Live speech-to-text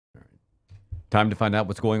Time to find out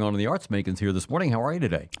what's going on in the arts. Megan's here this morning. How are you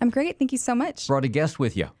today? I'm great. Thank you so much. Brought a guest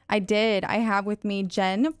with you. I did. I have with me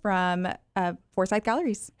Jen from Forsyth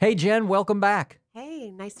Galleries. Hey, Jen, welcome back. Hey,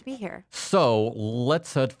 nice to be here. So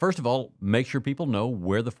let's, first of all, make sure people know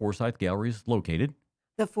where the Forsyth Gallery is located.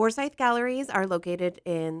 The Forsyth Galleries are located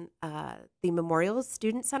in the Memorial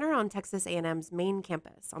Student Center on Texas A&M's main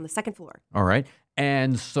campus on the second floor. All right.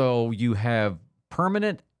 And so you have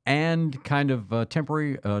permanent and kind of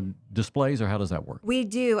temporary displays, or how does that work? We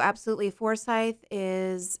do, absolutely. Forsyth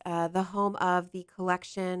is the home of the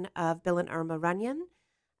collection of Bill and Irma Runyon.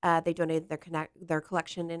 They donated their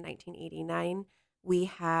collection in 1989. We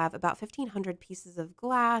have about 1,500 pieces of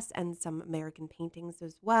glass and some American paintings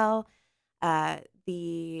as well.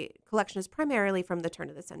 The collection is primarily from the turn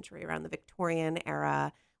of the century, around the Victorian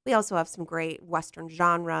era. We also have some great Western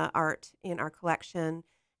genre art in our collection.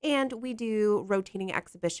 And we do rotating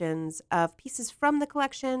exhibitions of pieces from the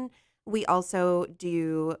collection. We also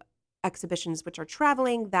do exhibitions which are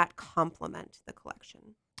traveling that complement the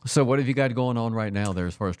collection. So what have you got going on right now there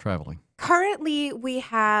as far as traveling? Currently, we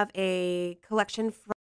have a collection